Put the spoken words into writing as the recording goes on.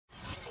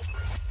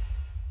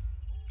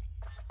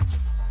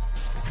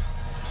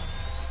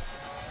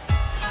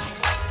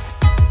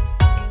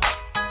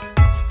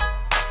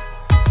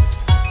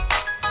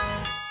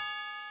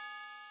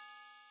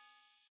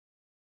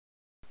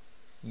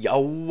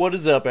What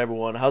is up,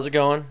 everyone? How's it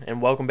going?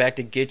 And welcome back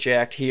to Get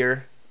Jacked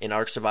here in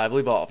Ark Survival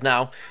Evolved.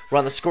 Now, we're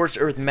on the Scorched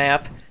Earth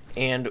map,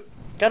 and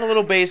got a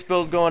little base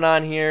build going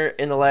on here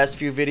in the last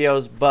few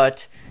videos,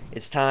 but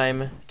it's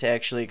time to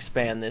actually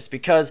expand this,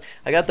 because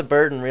I got the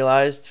bird and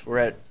realized we're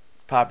at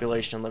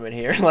population limit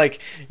here.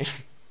 Like,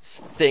 this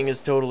thing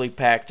is totally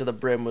packed to the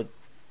brim with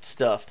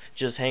stuff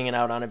just hanging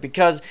out on it,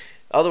 because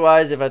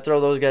otherwise, if I throw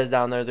those guys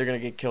down there, they're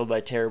going to get killed by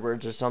terror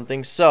birds or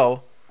something,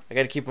 so I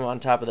got to keep them on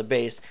top of the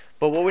base.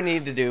 But what we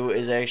need to do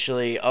is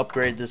actually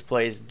upgrade this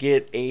place,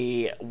 get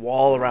a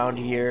wall around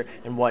here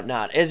and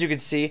whatnot. As you can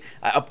see,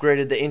 I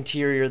upgraded the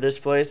interior of this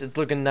place. It's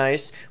looking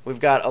nice.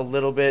 We've got a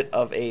little bit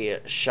of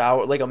a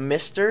shower, like a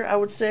mister, I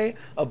would say,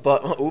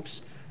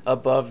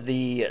 above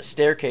the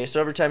staircase.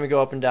 So every time you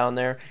go up and down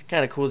there,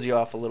 kind of cools you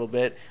off a little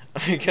bit,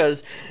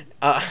 because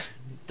it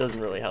doesn't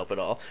really help at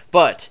all.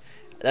 But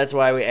that's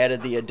why we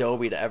added the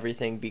Adobe to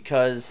everything,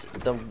 because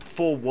the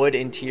full wood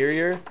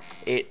interior,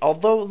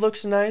 although it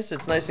looks nice,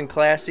 it's nice and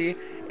classy,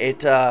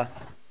 it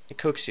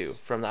cooks you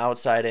from the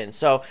outside in.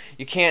 So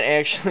you can't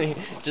actually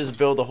just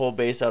build a whole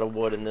base out of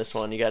wood in this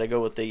one. You got to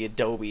go with the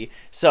Adobe.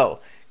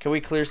 So can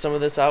we clear some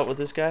of this out with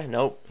this guy?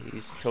 Nope,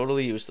 he's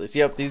totally useless.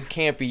 Yep, these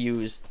can't be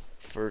used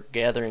for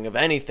gathering of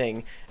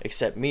anything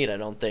except meat, I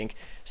don't think.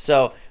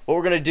 So what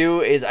we're gonna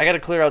do is I gotta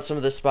clear out some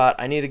of this spot.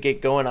 I need to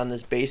get going on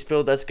this base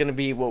build. That's gonna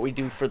be what we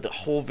do for the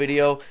whole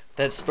video.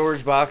 That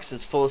storage box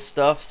is full of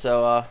stuff,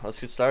 so let's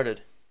get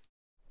started.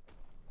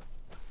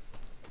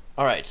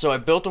 Alright, so I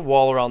built a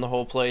wall around the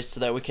whole place so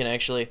that we can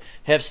actually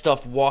have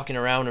stuff walking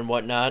around and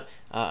whatnot.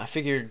 I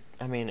figured,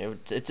 I mean,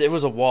 it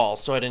was a wall,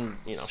 so I didn't,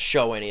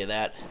 show any of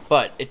that.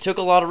 But it took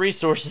a lot of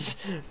resources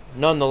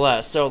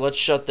nonetheless. So let's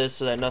shut this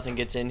so that nothing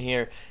gets in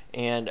here.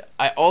 And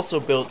I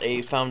also built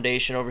a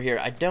foundation over here.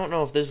 I don't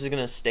know if this is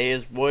going to stay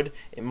as wood.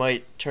 It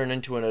might turn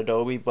into an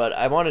Adobe, but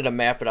I wanted to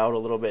map it out a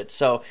little bit.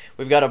 So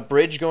we've got a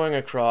bridge going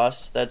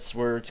across. That's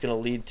where it's going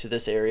to lead to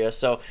this area.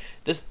 So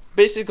this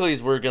basically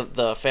is where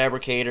the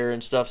fabricator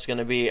and stuff's going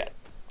to be,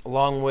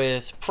 along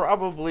with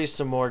probably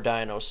some more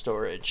dino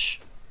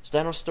storage. Is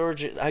dino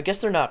storage? I guess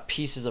they're not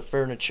pieces of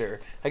furniture.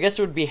 I guess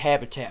it would be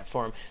habitat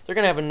for them. They're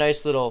going to have a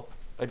nice little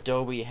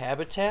Adobe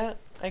habitat,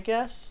 I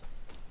guess.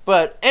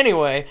 But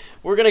anyway,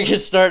 we're going to get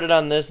started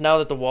on this. Now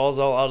that the wall's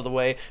all out of the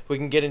way, we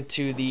can get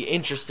into the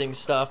interesting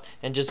stuff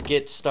and just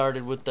get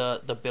started with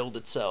the build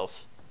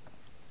itself.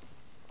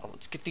 Oh,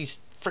 let's get these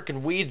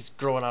freaking weeds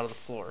growing out of the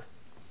floor.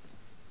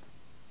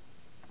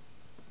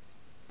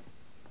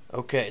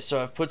 Okay,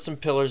 so I've put some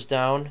pillars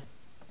down.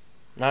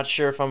 Not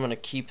sure if I'm going to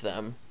keep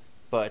them,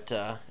 but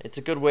it's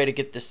a good way to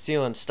get this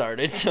ceiling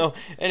started. So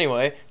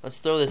anyway, let's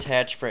throw this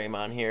hatch frame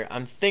on here.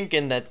 I'm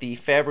thinking that the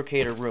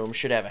fabricator room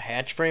should have a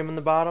hatch frame in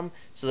the bottom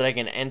so that I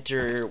can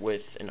enter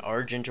with an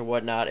argent or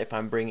whatnot if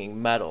I'm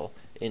bringing metal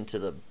into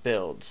the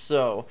build.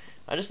 So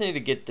I just need to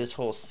get this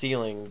whole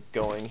ceiling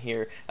going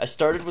here. I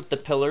started with the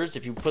pillars.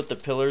 If you put the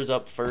pillars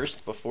up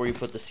first before you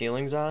put the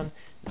ceilings on,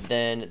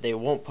 then they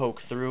won't poke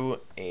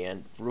through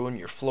and ruin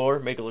your floor,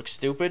 make it look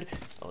stupid.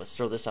 Oh, let's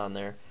throw this on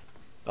there.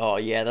 Oh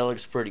yeah, that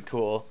looks pretty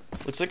cool.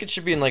 Looks like it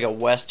should be in like a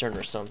western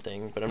or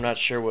something, but I'm not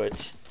sure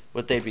what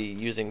they'd be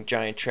using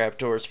giant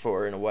trapdoors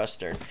for in a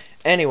western.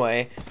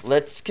 Anyway,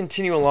 let's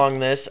continue along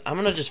this. I'm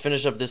gonna just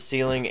finish up this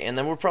ceiling, and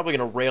then we're probably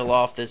gonna rail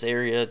off this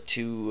area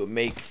to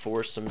make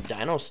for some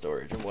dino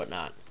storage and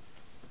whatnot.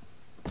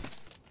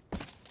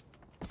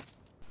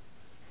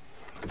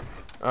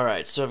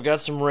 Alright, so I've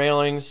got some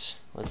railings.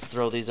 Let's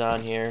throw these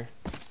on here.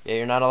 Yeah,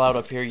 you're not allowed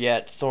up here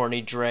yet,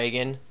 Thorny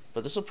Dragon.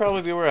 But this will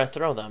probably be where I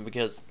throw them,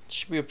 because it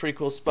should be a pretty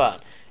cool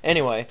spot.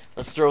 Anyway,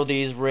 let's throw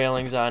these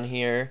railings on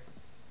here.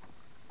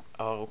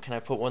 Oh, can I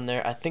put one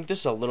there? I think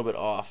this is a little bit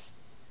off.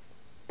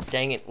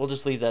 Dang it, we'll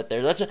just leave that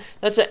there. That's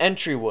an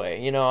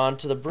entryway,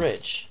 onto the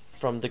bridge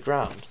from the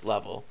ground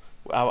level.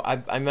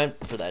 I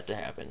meant for that to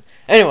happen.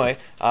 Anyway,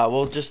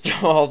 we'll just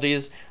throw all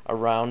these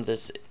around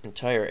this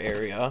entire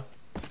area.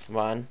 Come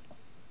on.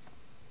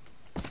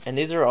 And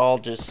these are all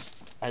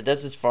just...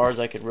 that's as far as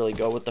I could really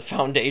go with the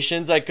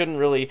foundations. I couldn't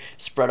really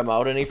spread them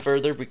out any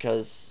further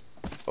because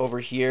over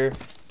here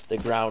the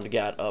ground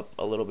got up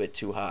a little bit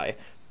too high.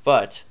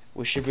 But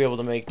we should be able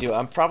to make do.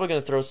 I'm probably going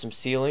to throw some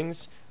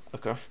ceilings.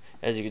 Okay.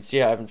 As you can see,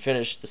 I haven't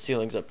finished the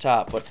ceilings up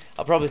top, but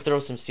I'll probably throw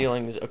some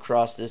ceilings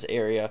across this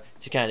area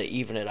to kind of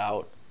even it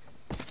out.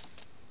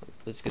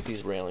 Let's get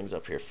these railings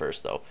up here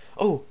first, though.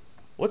 Oh,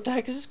 what the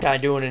heck is this guy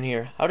doing in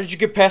here? How did you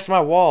get past my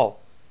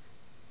wall?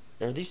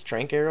 Are these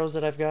trank arrows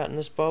that I've got in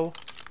this bow?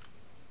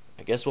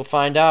 I guess we'll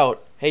find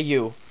out. Hey,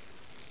 you.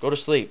 Go to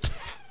sleep.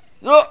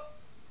 Oh!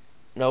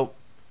 Nope.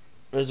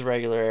 There's a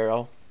regular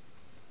arrow.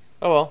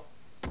 Oh,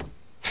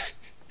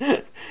 well.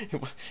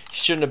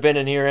 Shouldn't have been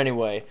in here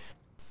anyway.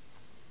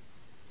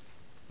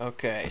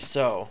 Okay,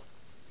 so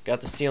got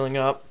the ceiling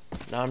up.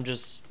 Now I'm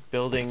just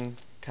building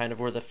kind of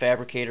where the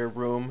fabricator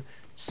room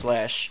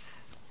slash...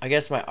 I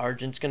guess my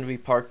argent's going to be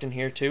parked in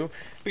here too,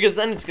 because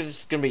then it's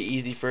just going to be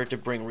easy for it to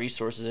bring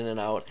resources in and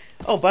out.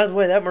 Oh, by the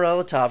way, that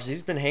Morellatops,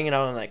 he's been hanging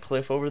out on that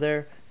cliff over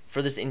there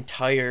for this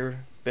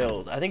entire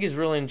build. I think he's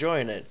really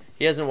enjoying it.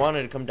 He hasn't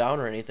wanted to come down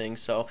or anything,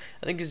 so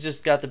I think he's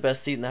just got the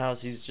best seat in the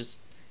house. He's just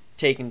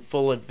taking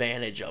full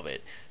advantage of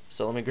it.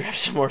 So let me grab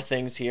some more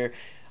things here.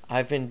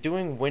 I've been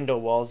doing window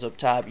walls up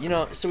top, you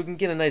know, so we can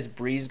get a nice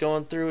breeze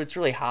going through. It's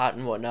really hot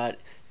and whatnot.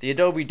 The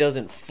Adobe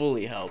doesn't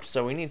fully help,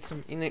 so we need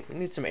some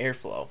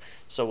airflow.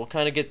 So we'll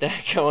kind of get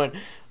that going.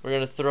 We're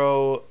gonna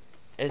throw,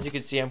 as you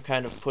can see, I'm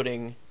kind of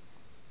putting.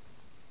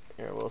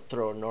 Here, we'll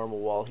throw a normal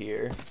wall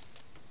here,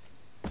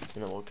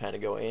 and then we'll kind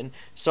of go in.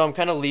 So I'm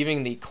kind of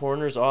leaving the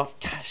corners off.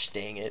 Gosh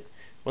dang it!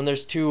 When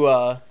there's two,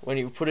 when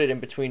you put it in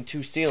between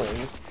two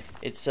ceilings,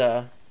 it's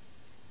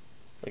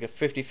like a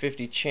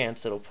 50-50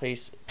 chance it'll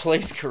place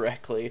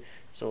correctly.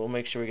 So we'll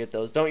make sure we get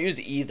those. Don't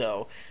use E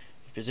though,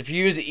 because if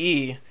you use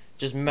E, it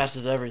just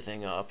messes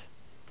everything up.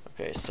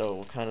 Okay, so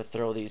we'll kind of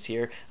throw these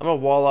here. I'm gonna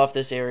wall off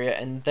this area,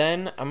 and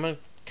then I'm gonna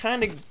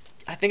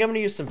I think I'm gonna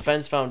use some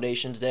fence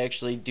foundations to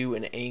actually do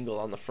an angle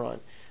on the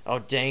front. Oh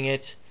dang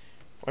it!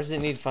 Why does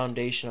it need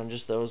foundation on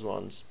just those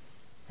ones?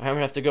 I'm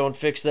gonna have to go and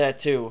fix that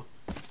too.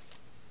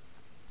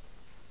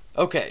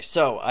 Okay,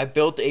 so I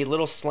built a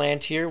little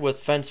slant here with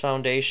fence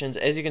foundations.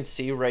 As you can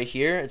see right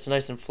here, it's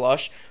nice and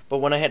flush, but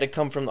when I had to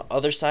come from the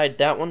other side,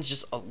 that one's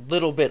just a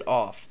little bit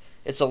off.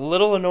 It's a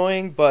little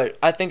annoying, but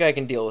I think I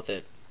can deal with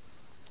it.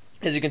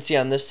 As you can see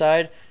on this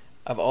side,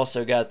 I've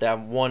also got that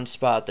one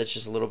spot that's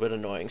just a little bit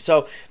annoying.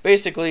 So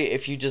basically,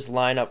 if you just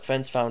line up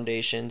fence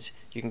foundations,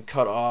 you can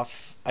cut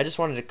off. I just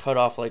wanted to cut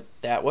off like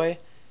that way,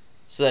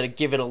 so that it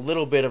give it a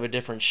little bit of a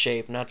different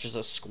shape, not just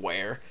a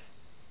square,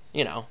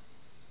 you know.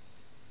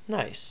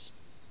 Nice.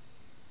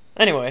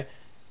 Anyway,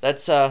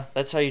 that's how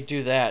you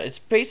do that. It's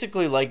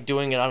basically like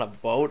doing it on a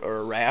boat or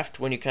a raft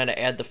when you kind of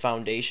add the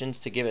foundations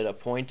to give it a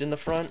point in the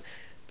front,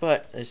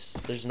 but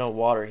there's no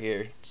water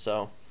here,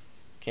 so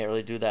can't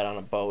really do that on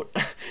a boat.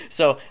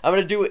 So I'm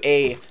gonna do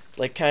a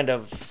like kind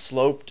of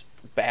sloped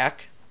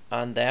back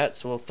on that.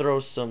 So we'll throw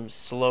some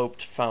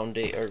sloped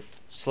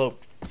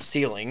sloped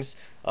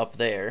ceilings up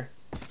there.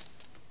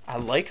 I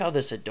like how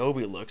this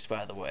Adobe looks,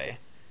 by the way.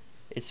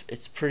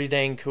 It's pretty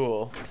dang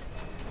cool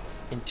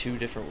in two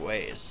different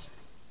ways.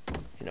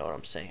 You know what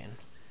I'm saying?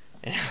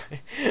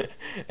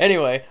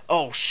 Anyway,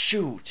 oh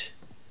shoot,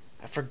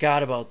 I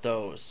forgot about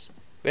those.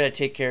 We gotta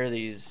take care of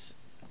these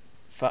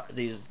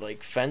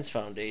like fence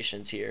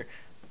foundations here.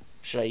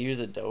 Should I use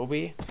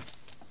Adobe?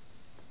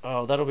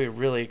 Oh, that'll be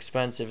really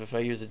expensive if I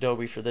use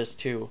Adobe for this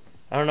too.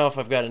 I don't know if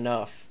I've got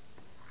enough,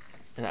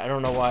 and I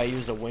don't know why I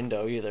use a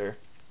window either.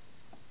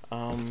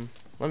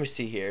 Let me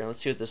see here. Let's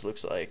see what this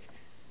looks like.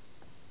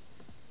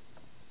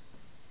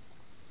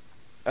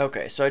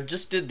 Okay, so I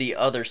just did the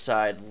other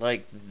side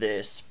like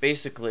this.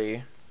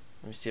 Basically,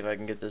 let me see if I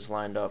can get this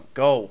lined up.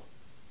 Go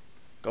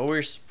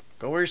where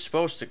you're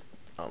supposed to.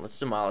 Oh, let's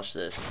demolish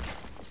this.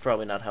 It's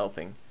probably not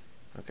helping.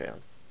 Okay.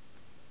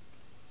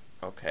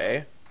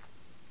 Okay.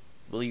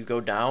 Will you go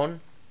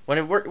down? When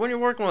you're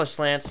working with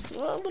slants, it's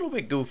a little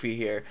bit goofy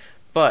here,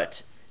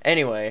 but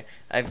anyway,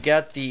 I've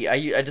got the.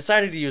 I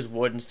decided to use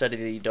wood instead of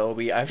the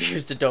Adobe. I've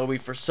used Adobe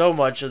for so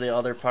much of the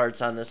other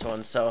parts on this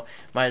one, so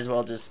might as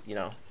well just, you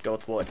know, go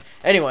with wood.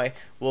 Anyway,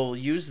 we'll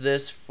use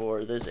this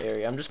for this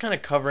area. I'm just kind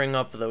of covering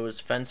up those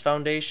fence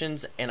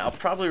foundations, and I'll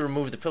probably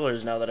remove the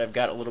pillars now that I've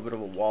got a little bit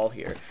of a wall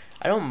here.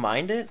 I don't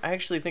mind it. I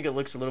actually think it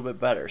looks a little bit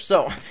better.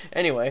 So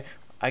anyway,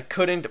 I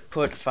couldn't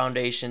put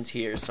foundations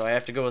here, so I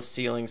have to go with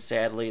ceilings.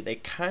 Sadly, they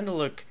kind of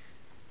look.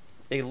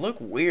 They look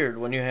weird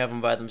when you have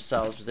them by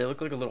themselves, because they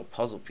look like a little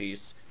puzzle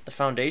piece. The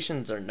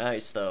foundations are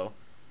nice, though.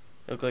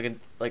 They look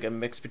like a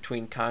mix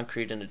between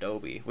concrete and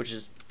Adobe, which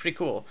is pretty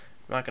cool.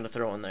 I'm not going to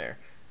throw in there.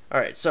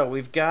 Alright, so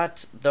we've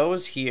got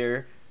those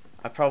here.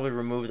 I probably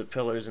remove the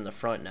pillars in the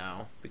front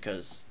now,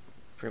 because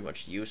pretty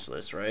much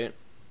useless, right?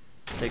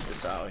 Let's take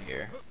this out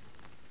here.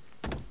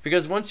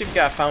 Because once you've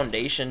got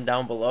foundation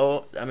down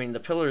below, I mean, the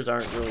pillars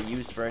aren't really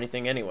used for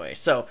anything anyway.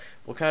 So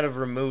we'll kind of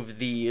remove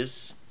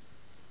these.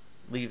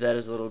 Leave that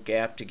as a little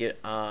gap to get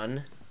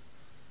on.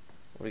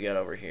 What do we got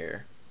over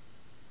here?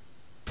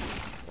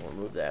 We'll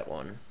remove that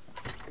one.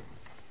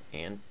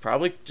 And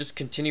probably just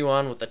continue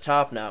on with the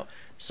top now.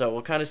 So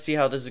we'll kind of see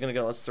how this is going to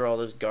go. Let's throw all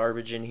this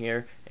garbage in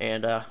here,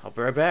 and I'll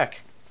be right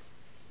back.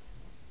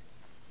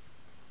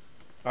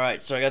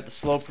 Alright, so I got the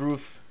sloped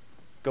roof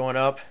going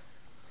up.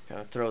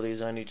 Gotta throw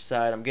these on each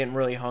side. I'm getting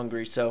really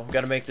hungry, so I've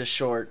got to make this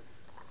short.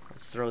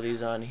 Let's throw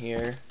these on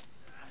here.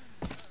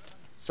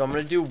 So I'm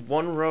going to do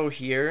one row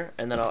here,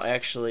 and then I'll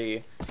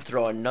actually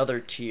throw another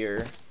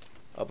tier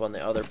up on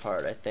the other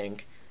part, I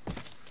think.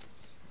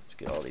 Let's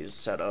get all these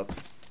set up.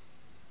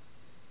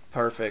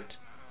 Perfect.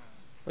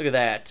 Look at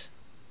that.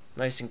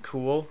 Nice and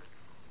cool.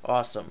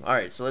 Awesome.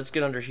 Alright, so let's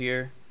get under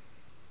here.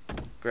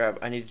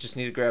 Just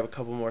need to grab a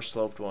couple more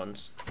sloped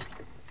ones.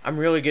 I'm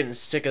really getting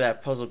sick of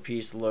that puzzle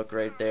piece look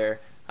right there.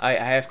 I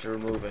have to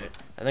remove it.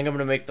 I think I'm going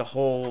to make the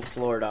whole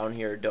floor down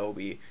here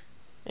Adobe.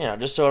 You know,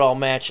 just so it all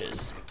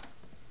matches.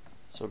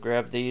 So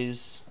grab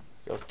these,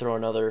 go throw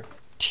another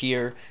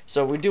tier.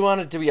 So we do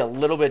want it to be a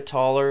little bit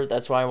taller.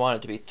 That's why I want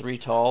it to be 3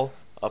 tall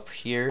up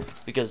here,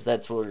 because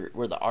that's where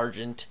the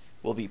argent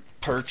will be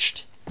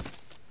perched.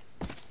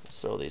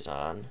 Let's throw these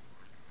on.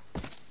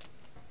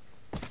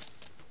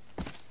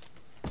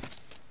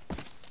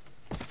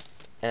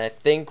 And I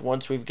think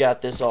once we've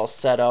got this all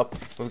set up,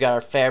 we've got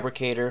our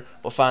fabricator,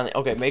 we'll finally...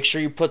 Okay, make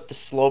sure you put the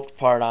sloped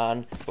part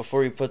on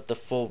before you put the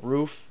full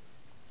roof.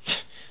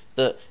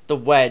 the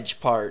wedge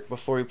part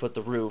before you put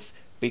the roof,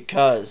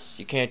 because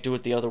you can't do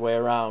it the other way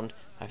around.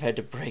 I've had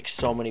to break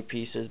so many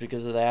pieces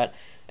because of that.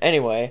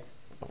 Anyway,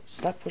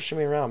 stop pushing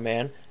me around,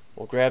 man.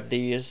 We'll grab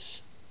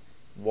these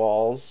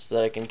walls so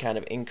that I can kind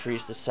of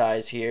increase the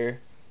size here.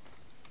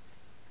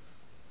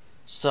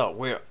 So,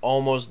 we're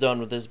almost done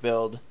with this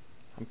build.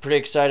 I'm pretty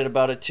excited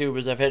about it too,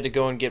 because I've had to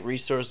go and get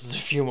resources a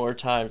few more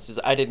times because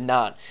I did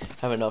not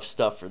have enough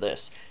stuff for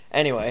this.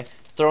 Anyway,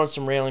 throwing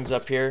some railings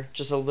up here,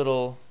 just a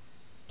little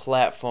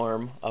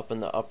platform up in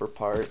the upper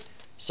part.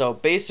 So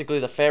basically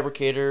the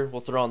fabricator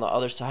we'll throw on the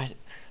other side.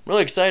 I'm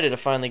really excited to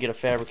finally get a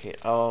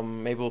fabricator.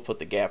 Maybe we'll put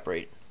the gap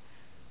right.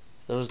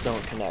 Those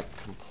don't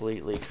connect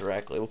completely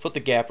correctly. We'll put the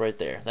gap right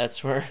there.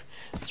 That's where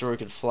we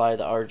could fly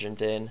the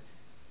Argent in.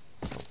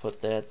 So we'll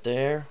put that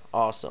there.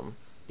 Awesome.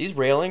 These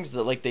railings,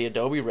 like the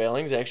Adobe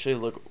railings, actually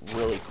look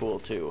really cool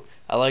too.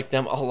 I like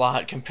them a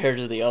lot compared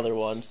to the other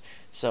ones.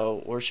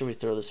 So where should we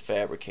throw this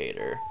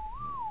fabricator?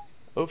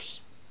 Oops.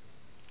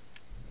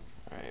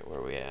 Alright, where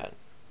are we at?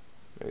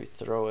 Maybe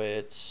throw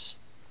it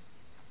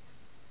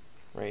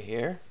right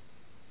here.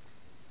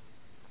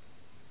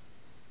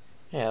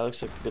 Yeah, it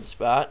looks like a good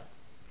spot.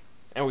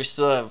 And we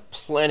still have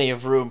plenty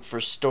of room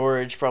for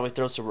storage. Probably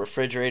throw some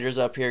refrigerators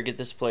up here, get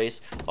this place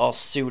all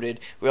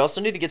suited. We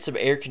also need to get some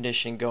air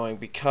conditioning going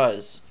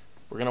because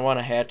we're going to want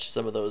to hatch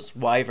some of those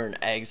wyvern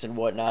eggs and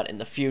whatnot in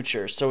the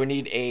future. So we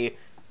need a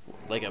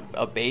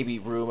baby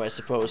room, I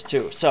suppose,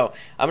 too. So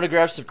I'm going to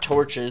grab some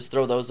torches,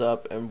 throw those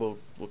up, and we'll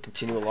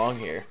continue along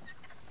here.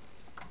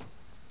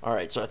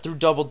 Alright, so I threw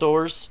double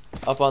doors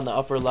up on the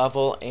upper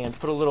level and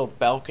put a little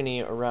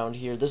balcony around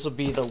here. This will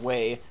be the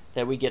way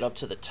that we get up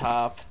to the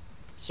top.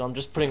 So I'm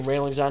just putting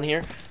railings on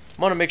here.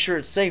 I want to make sure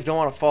it's safe. Don't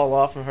want to fall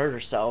off and hurt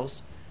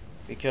ourselves,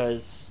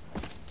 because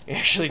we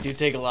actually do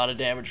take a lot of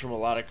damage from a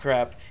lot of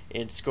crap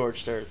in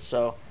Scorched Earth.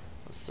 So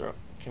let's throw.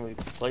 Can we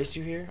place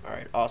you here? All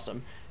right,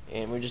 awesome.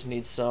 And we just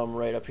need some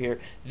right up here.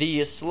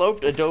 The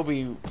sloped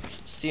Adobe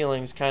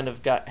ceilings kind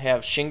of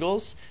have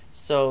shingles,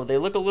 so they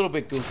look a little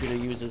bit goofy to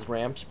use as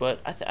ramps, but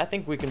I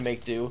think we can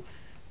make do.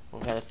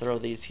 We'll kind of throw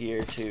these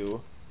here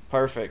too.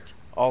 Perfect.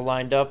 All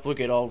lined up. Look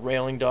at all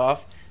railinged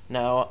off.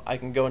 Now I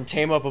can go and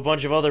tame up a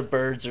bunch of other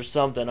birds or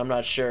something. I'm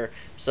not sure.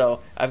 So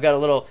I've got a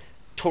little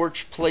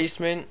torch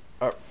placement.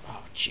 Oh,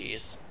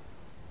 jeez.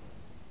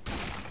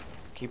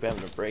 Keep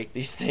having to break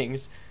these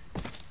things.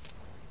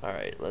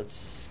 Alright,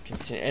 let's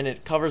continue. And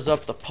it covers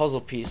up the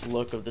puzzle piece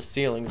look of the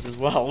ceilings as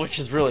well, which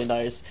is really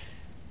nice.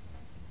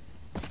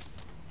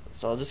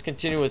 So I'll just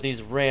continue with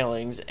these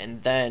railings,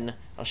 and then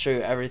I'll show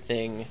you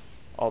everything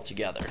all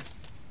together.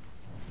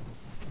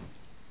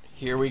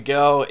 Here we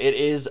go. It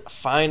is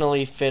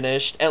finally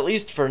finished, at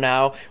least for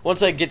now.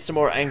 Once I get some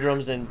more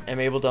engrams and am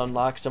able to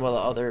unlock some of the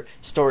other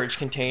storage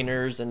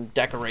containers and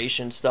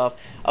decoration stuff,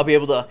 I'll be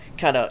able to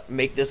kind of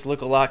make this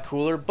look a lot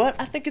cooler, but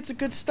I think it's a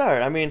good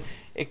start. I mean,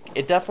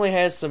 it definitely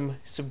has some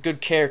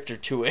good character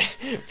to it,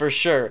 for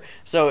sure.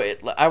 So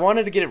I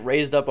wanted to get it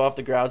raised up off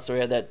the ground, so we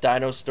had that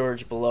dino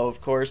storage below,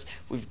 of course.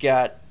 We've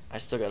got, I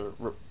still got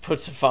to put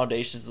some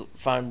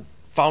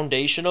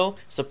foundational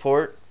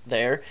support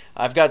there.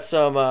 I've got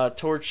some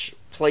torch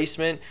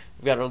placement.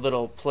 We've got a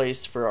little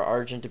place for our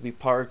Argent to be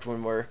parked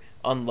when we're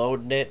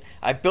unloading it.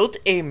 I built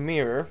a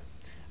mirror.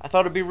 I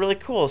thought it'd be really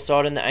cool.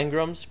 Saw it in the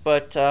engrams,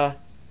 but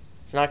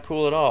it's not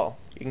cool at all.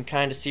 You can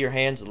kind of see your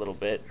hands a little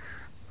bit.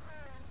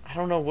 I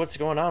don't know what's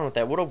going on with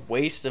that. What a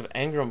waste of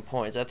engram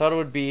points. I thought it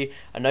would be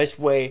a nice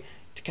way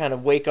to kind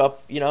of wake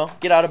up, you know,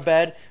 get out of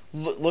bed,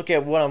 look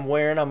at what I'm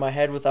wearing on my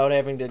head without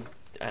having to,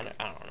 I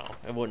don't know.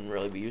 It wouldn't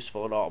really be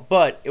useful at all,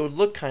 but it would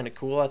look kind of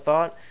cool, I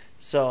thought.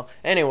 So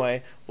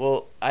anyway,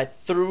 well, I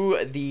threw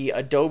the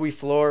Adobe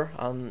floor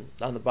on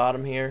the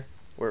bottom here,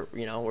 where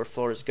where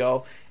floors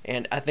go,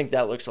 and I think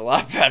that looks a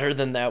lot better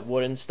than that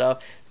wooden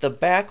stuff. The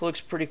back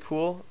looks pretty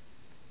cool.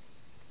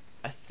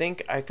 I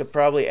think I could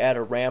probably add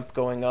a ramp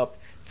going up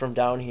from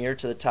down here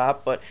to the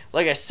top, but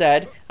like I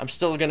said, I'm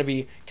still going to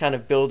be kind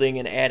of building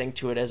and adding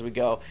to it as we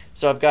go.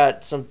 So I've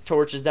got some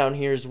torches down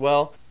here as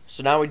well.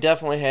 So now we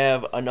definitely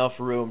have enough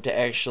room to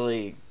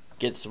actually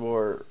get some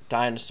more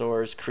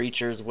dinosaurs,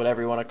 creatures,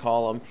 whatever you want to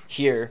call them,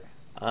 here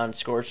on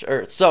Scorched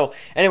Earth. So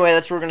anyway,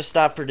 that's where we're going to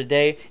stop for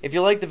today. If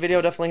you liked the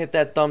video, definitely hit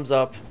that thumbs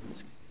up.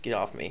 Let's get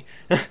off me.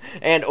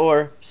 And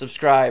or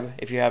subscribe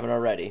if you haven't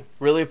already.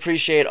 Really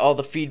appreciate all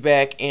the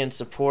feedback and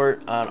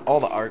support on all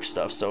the Ark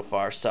stuff so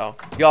far. So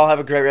y'all have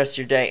a great rest of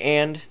your day,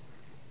 and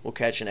we'll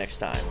catch you next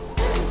time.